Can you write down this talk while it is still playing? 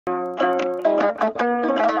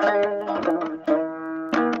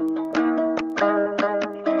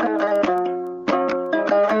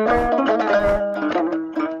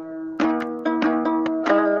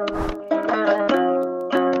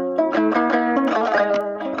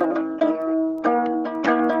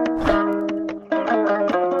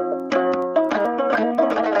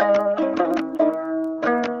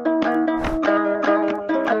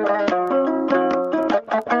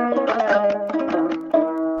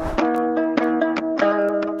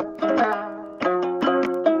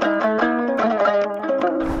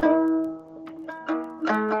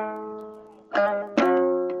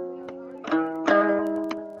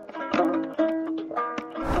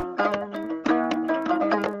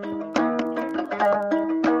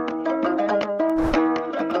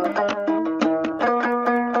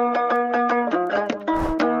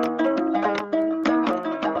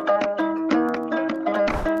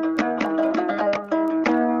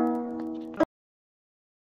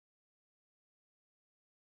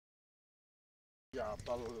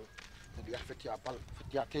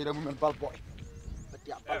Ya teyra mumen bal boy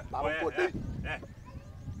ya bal baba ko dey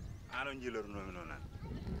ano njilor no mi nonan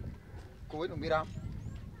ko woni miram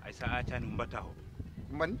ay sa atani mbata ho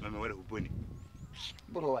man mami wada ko boni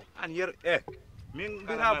boro way an yer min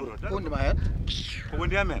birabro ko ndi ma hen ko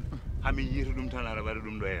wondi amen hami yiri dum tan ara wada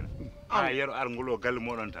dum do en yero ar ngulo gal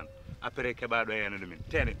modon tan après keba do en dum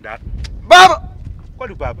tene dat baba ko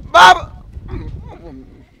du baba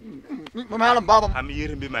mama halam babam am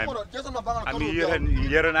yiri mbi may am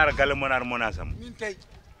yeren ar gal monar monasam min tay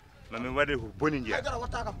mami wadi ko boni njiya dara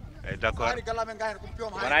watta kam d'accord ari galame ngayna ko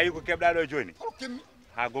piom ha wana yi ko kebda do joni kimmi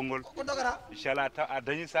ha gongol ko dogara inshallah ta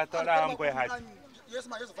dañi sa tawda am koy haaj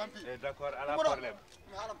yesma yeso fampi d'accord ala problème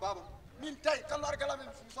mi halam babam min tay kallo ar galame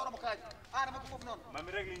soro mo kaaji ana mako fof non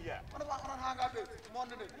mami rek li njiya on wa on ha ngabe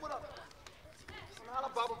monde de mo don mi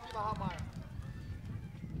halam babam fi ma ha ma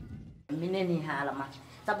mineni haalama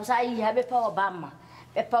sabu sa yi habe pawa bamma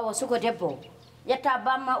be pawa suko debbo yetta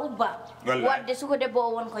bamma ubba wadde suko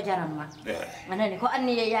debbo won ko jaranma manani ko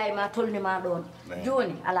anni yaay ma tolni ma don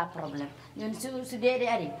joni ala problème ñun su dede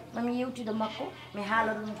ari mami yewtido makko mi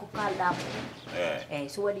haala dum ko kalda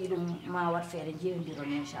so wadi dum ma wat fere jeewndiro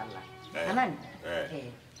inshallah anani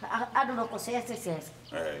aduna ko sese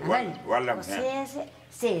anani walla ko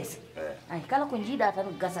sese ay kala ko jiida tan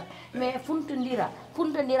gasa mais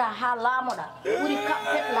funtondira ha laamoda ɓuri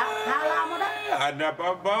kappetla ha laamoda ana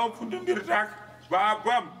babam funtondirtak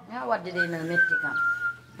babam ha wadde de na metti kam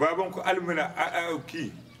babam ko almuna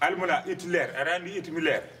ki almuna Hitler arandi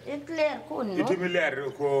Hitler ko no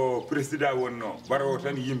Hitler ko président wonno baro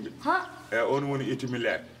tan yimbe on woni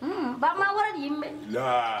Hitler bama warat yimbe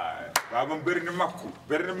la babam bernde makko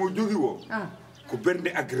bernde mo jogi wo ko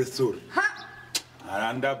bernde agresseur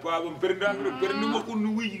anda babam bernde makko no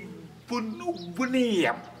wi ponno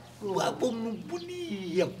boniyam babam no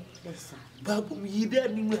boniyam babam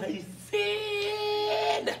yidani mi hay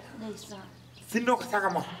seeda sinno ko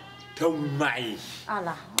sagama taw maayi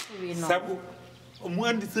ala wi no sabu mo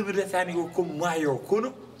andi sobi resani ko maayo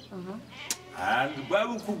kono and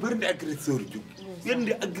babu ko bernde agresseur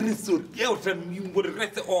bernde agresseur yewtan yimbo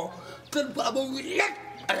rese o tan babu wi lek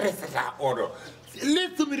resata odo le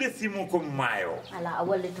sobi resimo ko maayo ala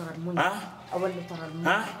awalli toran mun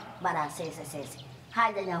bara sese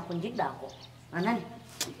haaja nya ko jidda ko anani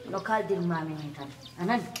no kaldir mami ni tan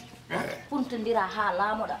anani puntondira ha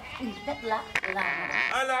laamoda petla laamoda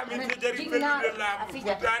ala min ko jari pellude laamu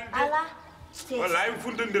ala wallahi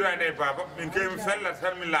funtondira ne baba min kay mi fella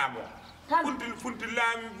tan mi laamo funti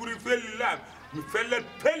laami buri felli laami mi fella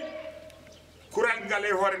pel kuran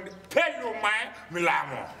ngale horande pello maaya mi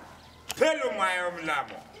laamo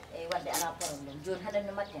wadde ala problème joni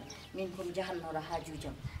haɗanno matten min komi jahannoɗo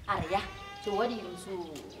haajujam ara ya so waɗi ɗum so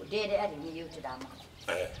dede ari mi yewtidama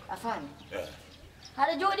a faami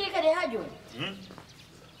haɗa jooɗi kadi ha joni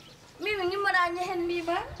mimi gimmoɗa ñehen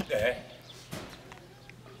mbima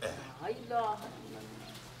hayla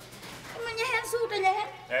ima ñehen suuta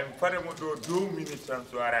ñehen fare mo ɗo 2 minutes tan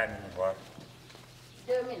so arani mi hoore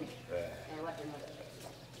 2 minutes wadde noɗo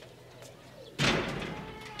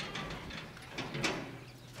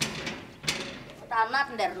ta nat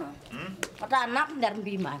nder non ta nat nder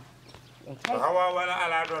mbimami hawa wala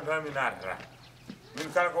ala ɗon tan mi natata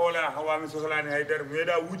min kala ko wala hawa mi sohlani haydara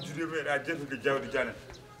meeɗa wujjude meeɗa jetude jawdi jane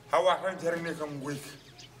hawa tan jarani kam goyka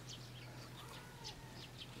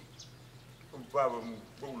ɗum baba mo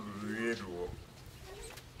ɓowlu reedu o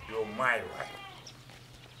yo maayo hay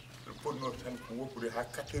ɗo ponno tan ko woppude ha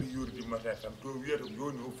 4 heures du matin tan to wiyata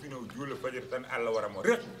joni o fina o juula fajiri tan Allah waramo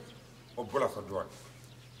ret o bloque doon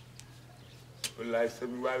wallahi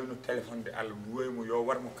somi wawi no téléphone de Allah mi woymo yo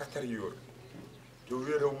warmo 4 heures yo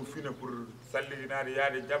wiyetemo fina pour sallinade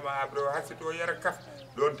yaade jama haɓre o hasito yara kaf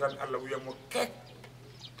ɗon tan Allah wiyamo kek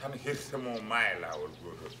tan hirsemo maaya lawol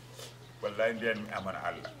gotol wallahi ndiyan mi amana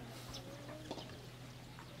Allah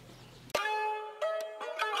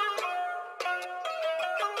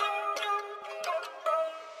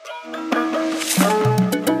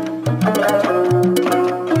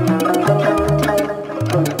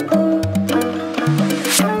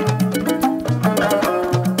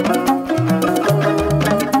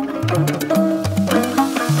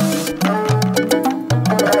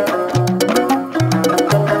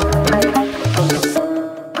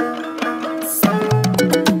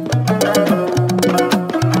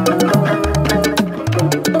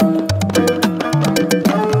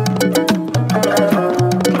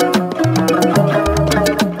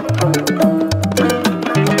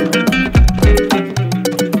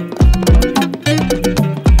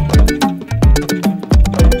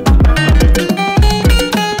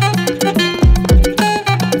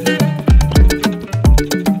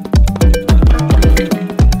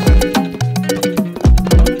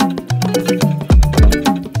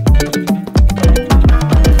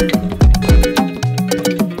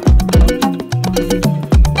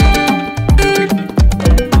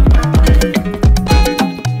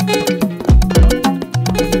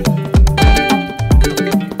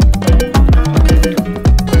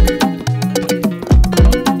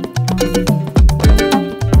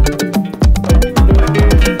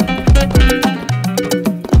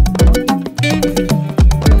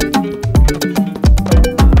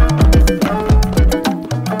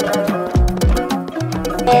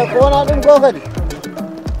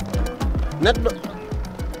neɗɗo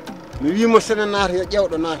mi wimo sene naata yo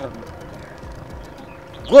ƴewɗo natat ɗo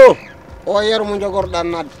goo o yero mo jogorɗa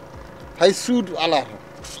nadde hay suudu ala to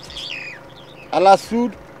ala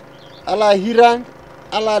suudu ala hirande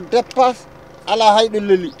ala dépasse ala hayɗo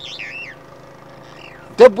leeli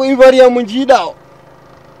debbo ivoirien mo jiiɗa o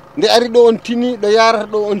nde ari ɗo on tini ɗo yarata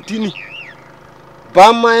ɗo on tini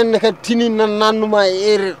bamma enne kadi tini nan nannuma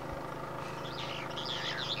e erreur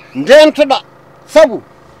ndentoɗa sabu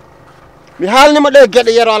mi haalnima ɗe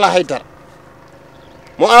gueɗe yero ala haydara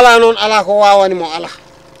mo ala noon ala ko wawani mo ala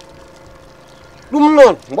ɗum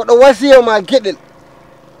noon mboɗo wasiyama gueɗel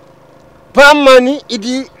bamma ni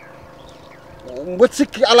idi mbo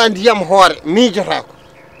sikki ala ndiyam hoore miijotako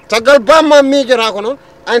caggal bamma miijotako noon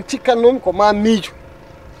an cikkatnomi ko ma miijo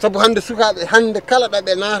sabu hande sukaɓe hande kala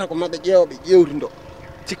ɗaɓe naata ko maɓe ƴeewaɓe ƴewri ndo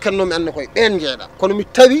cikkatnomi anne koye ɓen jeeɗa kono mi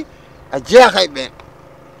tawi a jeeyaka e ɓen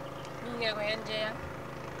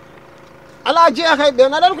ala jeeyaka e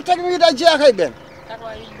ɓen aɗan ko tagi mi wiide a jeeyaka e ɓen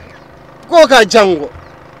gooka janggo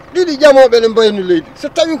ɗiɗi ƴamoɓe ne mbayno leydi so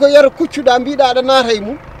tawi ko yero kuccuɗa mbiɗa aɗa naata e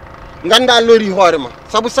mum ganda lori hoore ma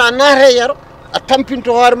sabu sa naata e yero a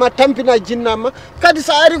tampinto hoore ma tampina jinnama kadi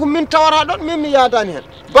sa ari ko min tawata ɗon min mi yadani hen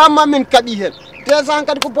bamma min kaɓi hen déjà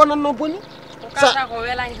kadi ko bonanno boni sa ko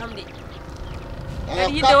welani hamde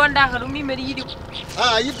yidde wondaka ɗum min mbiɗa yiiɗi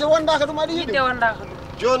yidde wondaka ɗum aɗa yiiɗi yidde wondaka ɗum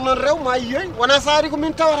joni noon rew ma yiyoy wona sa ari ko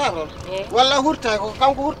min tawata toon walla hurta ko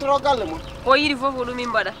kanko hurtoro galle mon ko yiiɗi foof ko ɗum min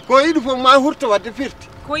mbaɗa ko yiiɗi foof ma hurta wadde firti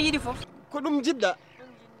ko yiiɗi foof ko ɗum jiɗɗa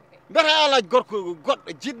mbete ala gorko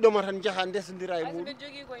goɗɗo jiɗɗoma tan jaaha ndesodira e muɗum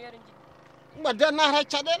jogui ko yero jiɗɗi wadde nata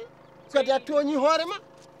caɗele kadi a tooñi hoorema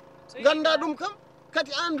ganda ɗum kam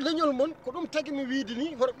kadi an leñol mon ko ɗum tagui mi wiide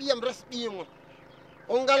ni hoto ɓiyam res ɓiye mon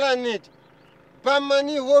on ngala needi bamma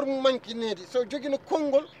ni hoore mum manki needi so joguino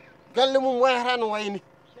konngol galle mum wayata no wayni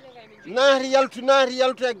naati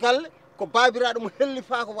yaltu e galle ko babiraɗo mo helli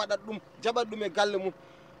fa ko waɗat ɗum jaɓat ɗum e galle mum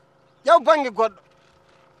ƴew banggue goɗɗo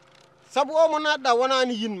saabu o mo natɗa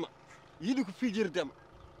wonani yinma yiiɗi ko fijirdema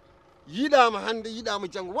yiiɗama hande yiiɗama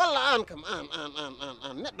janggo walla an kam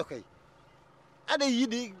an neɗɗo kay aɗa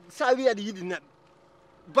yiiɗi sa wi aɗa yiiɗi neɗɗo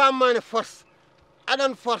bammane force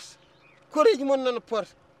aɗan force koreji mon nana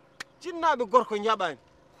force jinnaɓe gorko jaɓani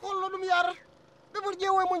holno ɗum yarata ɓe ɓuuri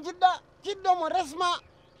ƴeewoy mo jiɗɗa jiɗɗomo resma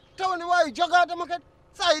taw ne wawi jogadema kadi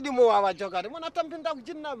sa yiiɗi mo wawa jogade wona tampinta ko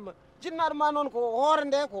jinnaɓe ma jinnaɗo ma noon ko hoore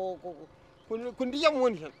nde ko ndiyam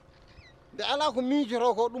woni hen nde ala ko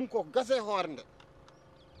miijoto ko ɗum ko gase hoore nde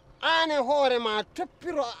an e hoorema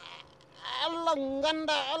toppiro Allah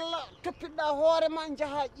ganda Allah toppitɗa hoorema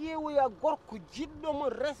jaaha ƴeewoya gorko jiɗɗomo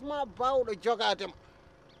resma bawɗo jogadema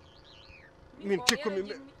min cikkumi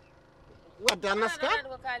wadde a naska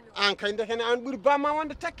an kay ndekene an ɓuuri bamma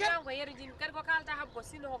wonde takke ko yero jinmi kadi ko kalta habbo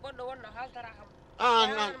sino ko goɗɗo wonno haltara habbo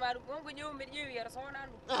ko ƴeewu mbiɗa ƴeewi yero so wona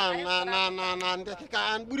ɗum na ndeke ka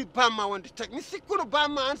an ɓuuri bamma wonde takke mi sikkuno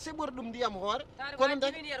bamma an seɓori ɗum ndiyam hoore kono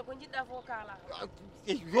ndeke yero ko jiɗɗa fof kala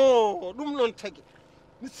yo ɗum noon tagui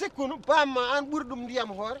mi sikkuno bamma an ɓuuri ɗum ndiyam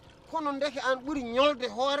hoore kono ndeke an ɓuri ñolde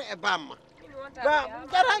hoore e bamma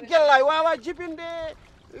gara gellay wawa jibinde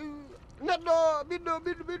neɗɗo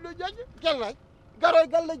ɓiɗɗo jaƴƴo gellay garoy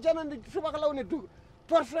galle janande subaka lawne duga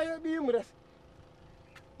porfrayo ɓiyum res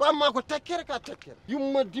bamma ko tekkere ka tekkere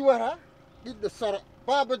yumma diwata ɓiɗɗo sora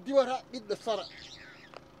baba diwata ɓiɗɗo sora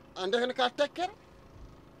a ndekene ka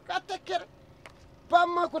tekkere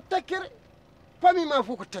bamma ko tekkere pamima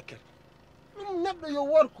fof ko tekkere ɗum neɗɗo yo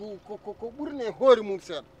wor ko ɓurne hoore mum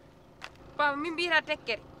seeɗa baba min mbiyata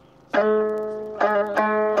tekkere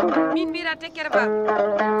min mbiyata tekkere baba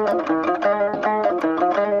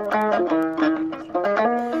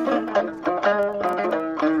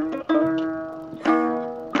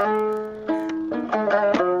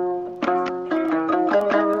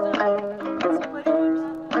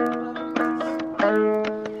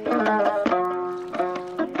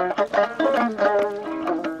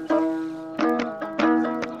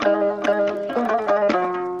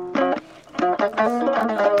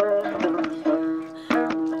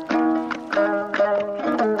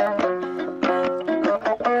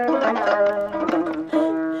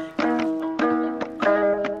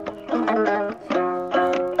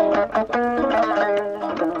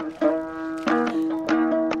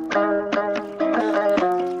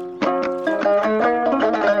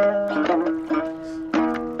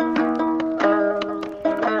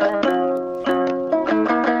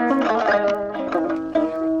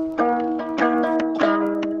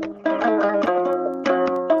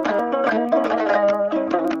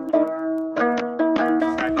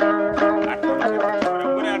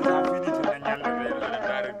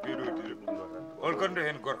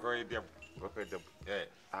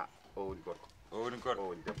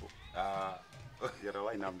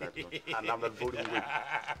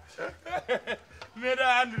meɗa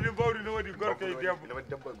andude bawdi no waɗi gorko e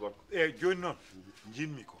debbo eyyi joni noon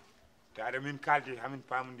jinmi ko te aɗa min kalde hamin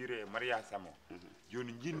pamodiri e Maria Samo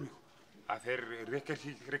joni jinmi ko affaire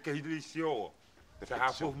réquisition o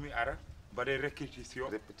saaha foof mi ara mbaɗe réquisition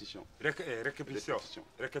o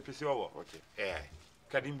eyyi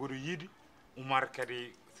kadi mboɗo yiiɗi Oumar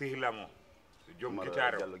kadi sehilam o joom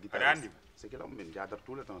guitare o aɗa andi sehilam min jadar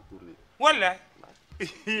tout le temps tourné wallay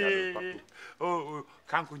o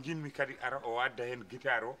kanko jinmi kadi ara o wadda hen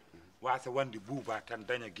guitare o wasa wande buuba tan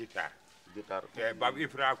daña guitare eyyi baba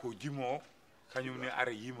Ifra ko jimo o kañumne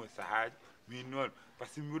ara yima sahaji min noon par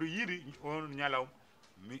ce que mbiɗo yiiɗi on ñalawma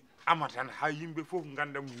mi ama tan ha yimɓe foof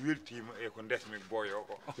ganda mi weltima e ko ndesmi boyo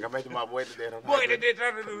ko gamaytuma ɓoyɗe ɗe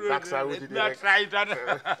tan sayi tan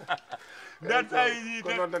dan sayi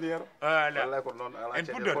ko noon tan yero voilà ko noon en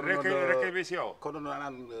puɗɗot réquisition o kono noon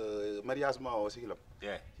anan mariage ma o sihilam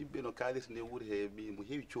eyyi yimɓe no kalis nde wuuri he mbi mo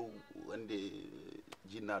heewi cow ande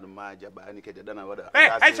jinnaɗo ma jaɓani kadi ɗana waɗa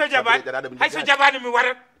hayso jaɓani mi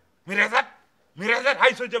waɗat mi resat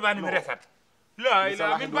hayso jaɓani mi resat la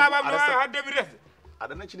ila min babam no wawi hadde mi resde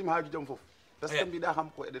aɗa naccinima haaju jam foof par ce que mbiɗa kam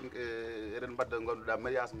ko eɗen mbadda ganduɗa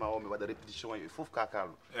mariage ma o mi waɗa répétition e foof ka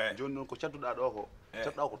kalɗo joni noon ko cadduɗa ɗo ko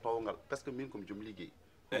cadduɗa ko towgal par ce que min komi joom ligguey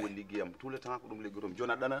ɗum woni liggueyam tout le temps ko ɗum liggotomi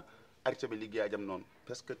joni aɗa ɗana artaɓe liggueya jam noon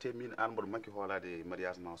par ce que te min an mboɗo manque hoolade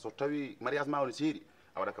mariage ma o so tawi mariage ma o ne seeri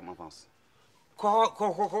a waɗa kam enfance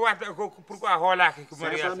ko watta pourquoi hoolaki ko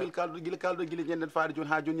mariage 500 000 kalɗo guila ñanden faade joni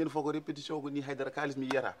ha joni ñande fof ko répétition ko ni haydara kalis mi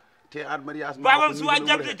yiyata te an mariage ma babam suwa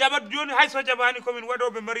jaɓat joni hayso jaɓani komin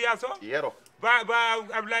waɗoɓe mariage o yero ba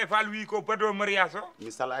Abdoulaye Fall wi ko baɗo mariage o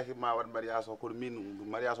mi salaki ma waɗ mariage o kono min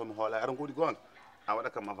mariage o mi hoola aran ko waɗi gonga a waɗa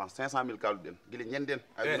kam avance 500 000 kalduɗen guila ñanden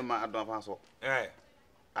a winoma addu avance o eyyi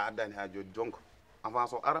a addani ha joni donc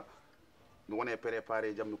avance o ara mi wone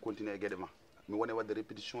préparé jam mi continue e gueɗe ma mi wone wadde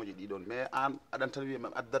répétition ji ɗiɗon mais an aɗan tan wiya mi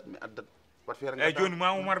addat wat feere eyyi joni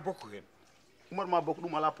ma Oumar bokko hen Oumar ma bokko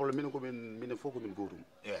ɗum ala probléme minen fof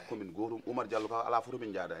komin gotum Oumar Diallo ka ala foto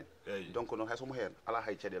min jaadani donc noon hay somo hen ala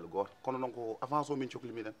hay caɗele goto kono noon ko avance o min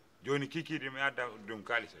cohli minen joni kikiɗe mi adda ɗum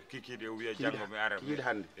kalis kikiɗe o wiya janggo mi ara kikiɗe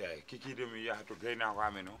hannde eyyi kikiɗe mi yaha to gaynako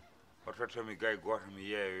amen o oto tomi gay goto mi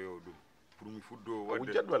yeeyo ɗum pour mi fuɗɗo wadde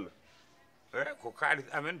wujjat walla eyyi ko kalis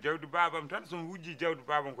amen jawdi babam tan somi wujji jawdi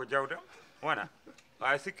babam ko jawdam wona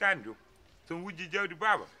wawi sikkani ɗum somi wujji jawdi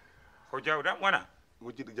babam ko jawdam wona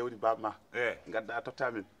wujjiɗo jawdi baba ma eyyi gadda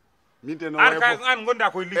totta min te an gonda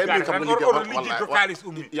koye liggade tan oto lijjit to kalis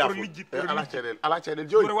ummi oto lijjit ala caɗele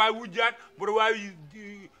joni mboɗo wawi wujjade mboɗo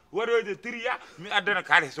wawi waɗoyde triya mi addana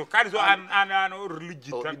kalis o an oto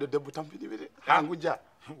lijjit tan ɓiɗɗo debbo tampini de ha gujja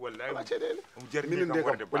wallahi ala caɗele omo jarni minen de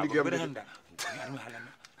kam o liggeyam handa mi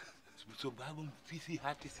halana so babam fisi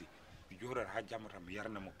ha tisi mi joɗat ha jamma tan mi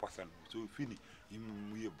yarnamo posan so fini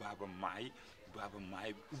yimmi wiya babam maayi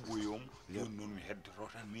ubboyomo joni noon mi heddoto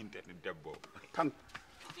tan min tene debbo tan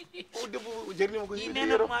o debbo jarnima ko yimɓe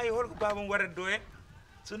nena maayi holko babam warat do en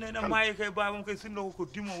so nena maayi kay babam kay sinno ko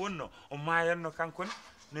dimo wonno o maayanno kankone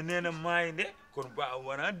ne nena maayi nde kono babam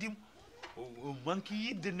wona dimo o manki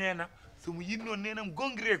yidde nena somo yinno nenam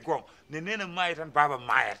gongre gong ne nena maayi tan babam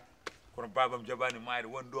maayat kono babam jabani maayde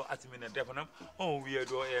won do asimina defanam on wiye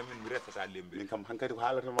do e min resata lembe min kam hankadi ko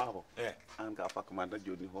haalatama ko an ka fakka ma tan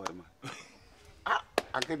joni hoore ma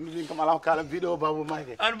an kadi min kam ala ko kala vidéo baba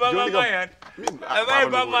maake an baba maayan ay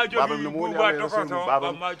baba jogi buba tokoto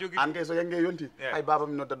baba jogi an kay so yange yonti ay baba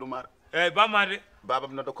mi nodda dumar baba de baba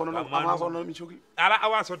mi nodda kono non avance on mi jogi ala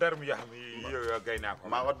avance dar mi yahmi yo gayna ko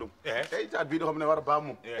ma waddum ay ta vidéo xam ne war ba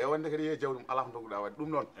mum e wonde kadi ye jawdum ala ko ndoguda wadi dum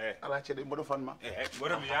non ala cede mbodo fanma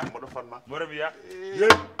mbodo fanma ye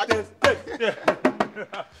ades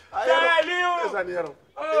Aliou sani yaro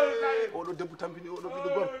o do debbu tampini o do bidu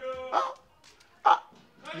gor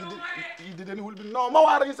yidde den hulbi non ma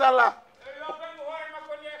wara inshallah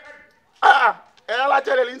e ala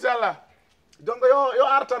celel inshallah donc yo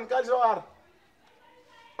artan kal so ar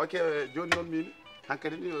ok joni non min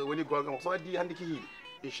hankadi ni woni golga so addi hande ki hiidi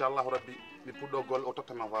inshallah rabbi mi puddo gol o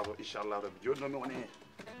tottama faso inshallah rabbi joni non mi woni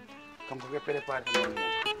kam ko préparé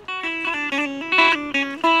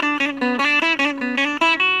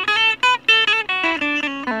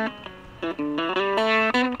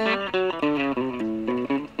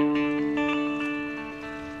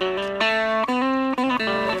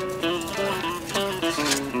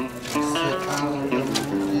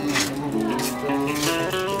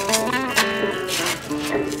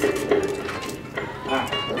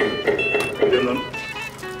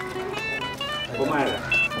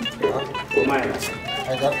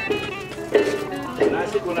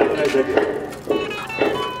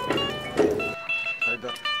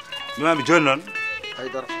non mi joni noon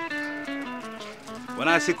haydara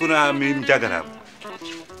wona sikkuna min jagatam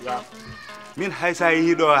min hay sa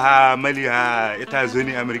yeehi ɗo ha Mali ha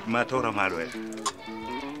États-Unis Amérique ma tawrama ɗo en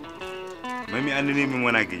mami andini min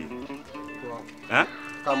wona gueyi han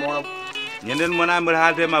ka monam ñanden mona mbiɗa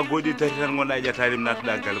haalde ma goɗɗi tati tan gonɗa ƴettade mi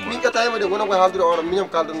nattuɗa galle mo min ƴettayima de wona koye haaldire oro miñam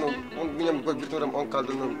kaldan noon on miñam koye birtoɗam on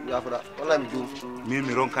kaldan noon yafuɗa wallahi mi juum min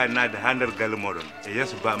mi ronkani nadde ha nder galle moɗon e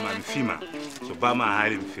yesso bama mi fiima so bama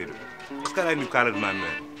haali mi feeɗo est ce que aɗa andi ko kalatmami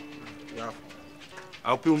men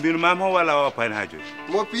aw pi mbino mama o walla o pani ha joni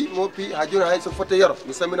mo pi ha joni hay so fotte yaro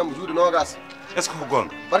mi saminamo juuɗe nogas est ce que ko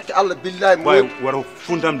gonga barke Allah billahi mo waro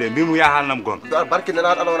funtam de mbimo ya haalnam gonga barke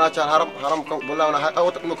nenaɗo Allah wona car haram kam wallahi wona hay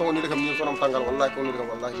awta ɗum kam nide kam min sonam tangal wallahi ko nide kam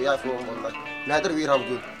wallahi mi yaay fo wallahi mi haydara wiiram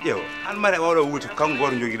joni ƴeew an mare oɗo wuuti kanko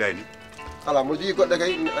goto joguiɗa ni ala mo jogui goɗɗe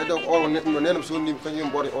kay ɗo o no nenam sonnimi kañum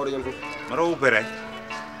mboɗo oɗo yon fof mara wuppere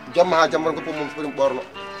jamma ha jamma ko mom fotim ɓorno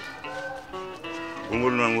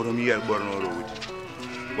gongol noon woto mi yiyaɗo ɓorno oɗo wuuti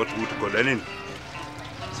woto wuuti ko ɗanini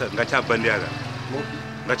sa gacca bandiyagal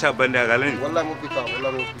gacca bandiyagal ani wallahi mo pika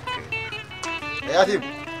wallahi mo pika e yatim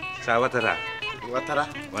sa wattata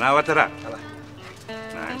wona wattata ala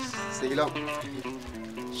nice sehilam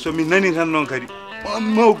somi nani tan noon kadi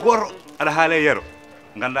mo goto aɗa haala e yero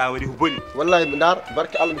ganda a waɗi ko boni wallahi mi dar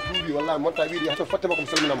barke Allah mi tuubi wallahi monta wiidi hato fattema ko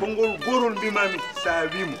salminam kongol gorol mbimami sa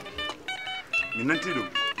wimo mi nanti ɗum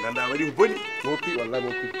ganda a waɗi ko boni mo pi wallahi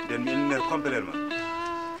mo pi den mi iner complètement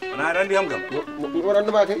wona aɗa andi kam wona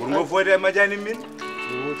anduma kay wongo fode e majani min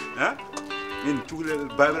ha min cukalel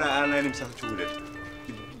babira ananimi saka cukalel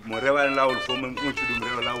mo rewani lawol fof mami onci ɗum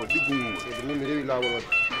rewa lawol ɗiggumugol min mi rewi lawol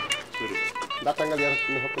wadde sori dattangal yata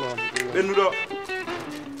mi hokkuno ɓennuɗo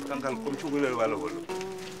kankal comme cukalel walla holɗo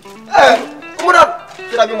umu ɗon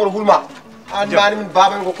cikira min moto hulma an mbani min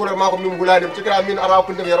babamen ko kulel ma ko min hulani cikira min ara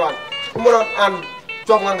kundem yero an umu ɗon an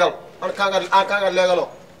jofgal ngal an kangal legal o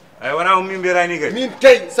ay wona ko min mbirani kadi min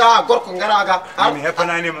tey sa gorko garaga mi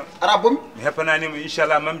heppananima ara bomi mi heppananima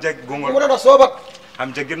inchallah mam jaggi gongol umu ɗon a sobat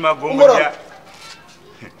am jagguinma gongol jeeya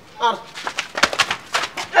ar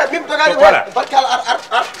min dogani barke Allah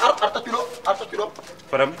ar taccuɗo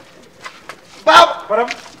faram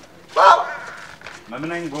baba mami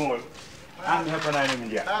nani gongol an mi heppananima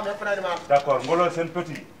jeeya mi heppananima d' accord ngolo sen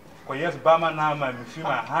petit ko yesso bama nama mi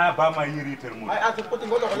fima ha bama yiri termude ay an so poti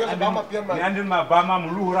ngolɗo ko yesso bama piyerma mi andinma bama mo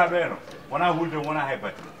luhuraɗo eno wona hulde wona hay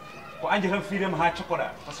batte ko anje tan fiidema ha cokkoɗa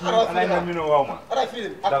par ce que alay mino wawma ara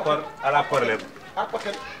fiidem d' accord ala probléme ar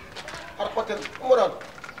potel umu ɗon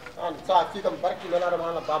an sa fi kam barki nanaɗama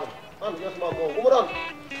hala babam an yesma mo umu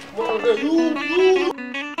ɗon de yu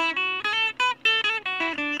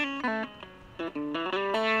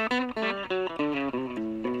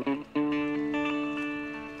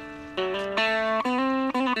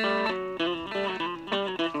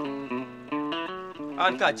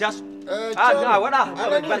an ka jas an waɗa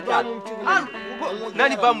barka an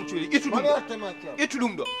nani bamu cuuli ittu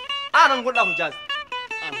ɗum ɗo an gonɗa ko jasi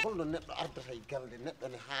an holno neɗɗo ardata e galle neɗɗo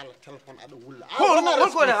ne haala téléphone aɗa wulla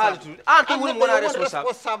holko ne haalatude an kam woni wona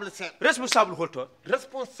responsable seeɗa responsable holton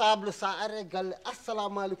responsable sa are galle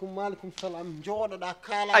assalamu aleykum maaleykum salam jooɗoɗa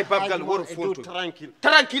kaala ay babgal woro fonto tranquille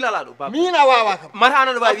tranquille ala ɗo bab min a wawa kam mata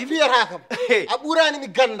hano ɗo wawi fiyata kam a ɓurani mi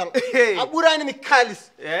gandal a ɓurani mi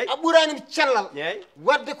kaalis a ɓurani mi cellal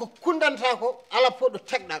wadde ko kundanta ko ala poɗɗo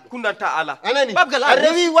tegɗa ɗum kundanta ala anani babgal a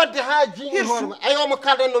rewi wadde ha jiiɗi hoorema ayomo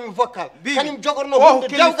kaldannomi vocal kañum jogorno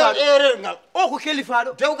hunde dewgal erreur ngal o ko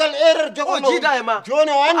kellifaɗo dewgal erreur jogorno o jiida e ma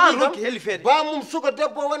joni o andi kam hellifede bamum suka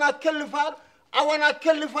debbo wona kellifaɗo a wona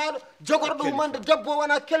kellifaɗo jogorɗo humande debbo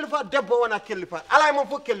wona kellifaɗo debbo wona kellifaɗo ala e mon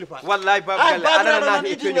fof kellifaɗo wallahi babgal aɗana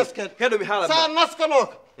naati e peñu heɗomi haala sa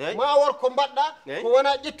naskanoka ma wor ko mbaɗɗa ko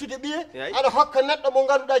wona ƴettude ɓiye aɗa hokka neɗɗo mo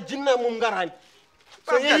ganduɗa jinna mum garani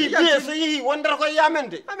so yeehi ɓiye so yeehi wondata koye yamen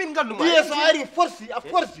de amin ganduma ɓiye so ari forci a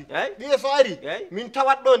forci ɓiye so ari min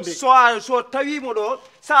tawat ɗon de so tawimo ɗo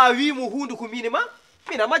sa wimo hunde ko mine ma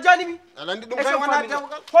mina majjanimi aɗa andi ɗum kay wona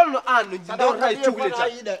dewgal holno an no dewta e cuhlel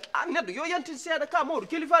ta neɗɗo yo yantin seeɗa ka mawɗo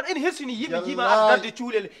kelifaɗo ene hersini yimɓe jima addarde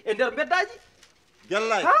cuhlel e nder beddaji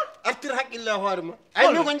gellay artir haqqille hoore ma ay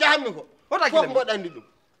min ko jahanmi ko fof mboɗo andi ɗum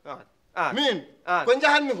min ko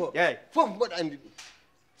jahanmi ko fof mboɗo andi ɗum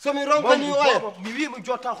somi ronkani oya mi wi mi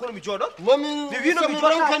jotta kono mi jooɗo mi wino mi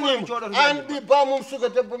ronkanimo an ɓi bamum suga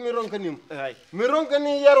debbo mi ronkanimo mi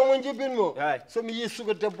ronkani yero mo jibinmo somi yi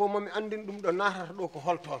suga debbo mami andin ɗum ɗo natata ɗo ko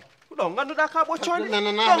holtoon ɗo ganduɗa ka ɓoccode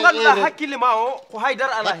ɗo ganduɗa hakkille ma o ko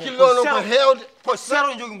haydara ala hakkillo ko hewde ko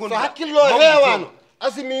sero jogi gonɗa so hakkillo hewano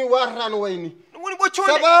asimi wartano wayni ɗum woni ɓoccode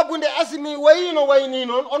sababude asimi wayino wayni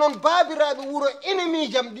noon onon babiraɓe wuuro ennemi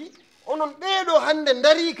jam ɗi onon ɓeeɗo hannde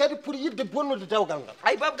ndarii kadi pour yidde bonnude dewgal ngal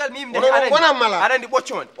ay babgal mim wona mala aɗa andi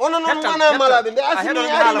ɓoccode onon wona malaɓe nde asimi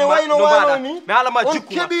ari ne wayno wano ni mi haalama on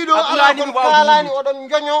keɓiɗo ala kon kaalani oɗon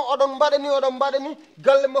joño oɗon mbaɗani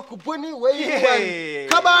galle makko boni wayi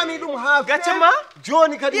kaɓami ɗum ha gaccema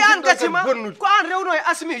joni kadi an gaccema ko an rewno e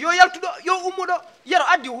asmi yo yaltuɗo yo ummuɗo yero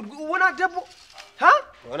addi wona debbo ha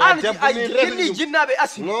an a yenni jinnaɓe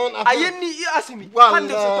asimi a yenni asimi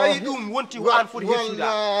hande so tawi ɗum wonti ko an foti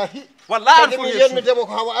hersida wallahi an foti yennudemo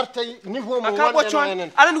ko hawa arta niveau mo ka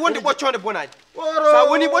ɓoccode aɗa andi wonde ɓoccode bonaji sa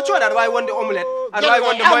woni ɓoccode aɗa wawi wonde omelette aɗa wawi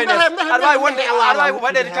wonde mayonnaise aɗa wawi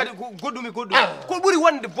waɗede kadi goɗɗumi ko ɓuuri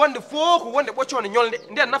wonde bonde fof ko wonde ɓoccode ñolde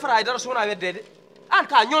nden nafata haydara so wona weddede an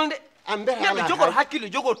ka ñolde neɗɗo jogor hakkille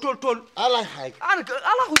jogor tol ala hay an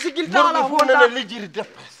ala ko siggilta ala ko wonda lijjiri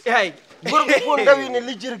dépasse eyyi gorko fof dawine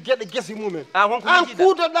lijjiri gueɗe guese mumen an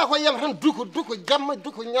kuutoɗa ko yam tan duko jamma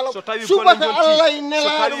duko ñalaw subaka allah e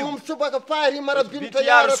nelaɗo mum subaka faari mara binto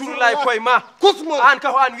ya rasulullah koye ma kusmo an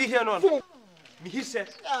kako an wiite noon mi hirse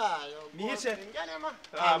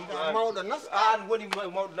mawɗo nas an woni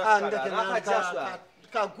mawɗo nas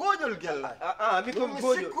ka goƴol gella mi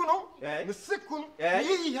ko sikkuno mi sikkuno mi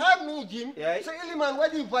yeehi ha miijimi so iliman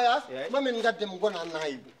waɗi voyage mamin gaddemo gona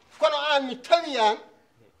nayibo kono an mi tawi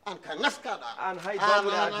an ka naskaɗa an hay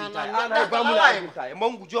bamule adinta e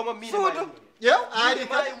mangu joomam mine suudu ƴeew aari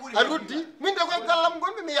a ruddi min de koye gallam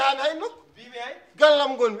gonmi mi yahani hay nokku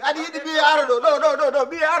gallam gonmi aɗa yiɗi ɓiye ara ɗo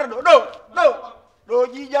ɓiye ara ɗo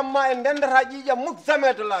ƴiƴam ma e ndendata ƴiƴam muk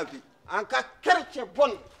jamais de la vie an ka kerce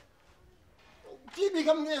bon tiiɓi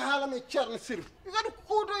kam ni haalami ceerno sirif kadi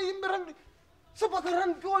kuuto yimɓe tan subaka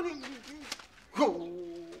tan joni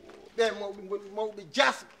ɓe mawɓe goni mawɓe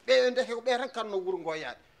jasɓe ɓe ndeke ko ɓe tan kanno wuuro ngo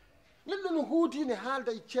yaade neɗɗo no huutine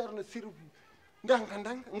haalda e ceerno sirif danka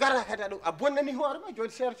ngara kadi aɗa a bonnani hoore ma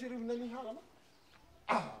joni ceerno sirif nani haalama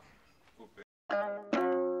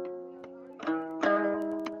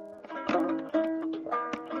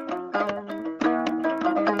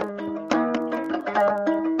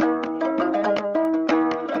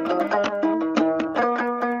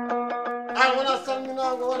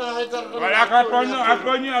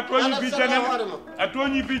a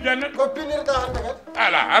toñi bi jannet ko pinirɗa hande kadi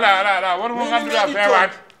ala won ko ganduɗa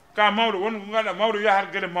fewade ka mawɗo won ko ganduɗa mawɗo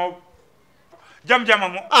yahata gueɗe mawɓe jam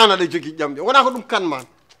mo an aɗa jogui jam wona ko ɗum kanman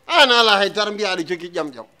an ala haydara mbiya aɗa jogui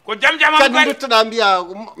jam ko jam kadi duttoɗa mbiya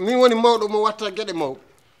min woni mawɗo mo watta gueɗe mawɓe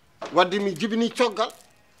wadde mi jibini coggal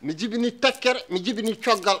mi jibini tekkere mi jibini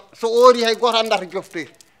coggal so oori hay goto andata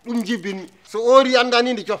joftoyta ɗum jibinmi so oori anda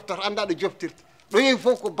ni nde joftata anda ɗo joftirta ɗo yehi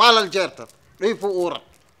fof ko baalal jeertat ɗo yehi fof urat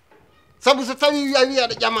saabu so tawi a wi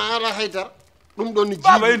aɗa ƴama ala haydara ɗum ɗon ne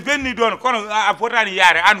baba en benni ɗon kono a fotani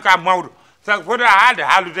yaare an ka mawɗo sabu fota haalde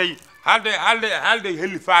haalde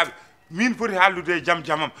hellifaɓe min foti hallude jam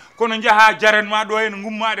jamam kono jaha jaren ma ɗo en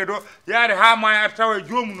gummade ɗo yaade ha ma ar tawa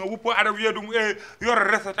jomum no woppo aɗa wiya ɗum e yoro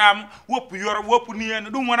resatama woppu yoro woppu ni hen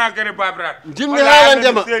ɗum wona gueɗe babiraɗo jimmi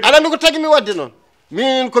haalandema aɗa ko tagui mi wadde noon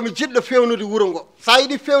min komi jiɗɗo fewnude wuuro ngo sa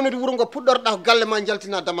yiiɗi fewnude wuuro ngo puɗɗorɗa ko galle ma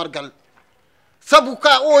jaltina damar galle saabu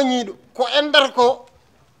ka oñiɗo ko endata ko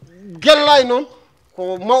gellay noon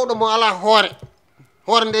ko mawɗo mo ala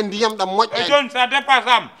hoore nde ndiyam ɗam moƴƴa joni sa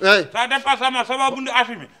dépasse am sababude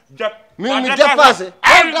asimi jap min mi dépassé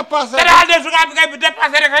dépassé saɗa haalde sukaɓe kay ɓe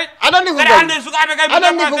dépassé kay aɗanni ko haalde sukaɓe kay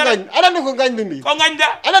aɗanni ko gañmi ndi ko gañda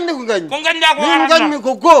aɗanni ko gañmi ko gañda ko min gañmi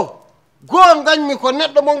ko goo gañmi ko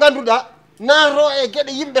neɗɗo mo ganduɗa naato e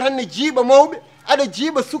gueɗe yimɓe tan ne jiiɓa mawɓe aɗa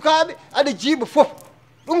jiiɓa sukaɓe aɗa jiiɓa foof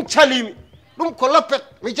ɗum calimi ɗum ko loppet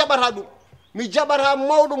mi jaɓata ɗum mi jaɓata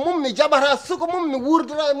mawɗo mum mi jaɓata suka mum mi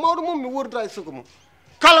wurdata e mawɗo mum mi wurdata e suka mum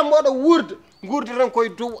kala mboɗo wuurda guurdeten koye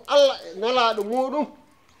dow Allah e nelaɗo muɗum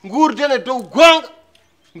guurdene dow gonga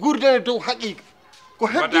guurdene dow haqiqa ko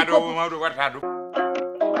heddi ko mawɗo watta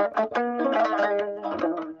ɗum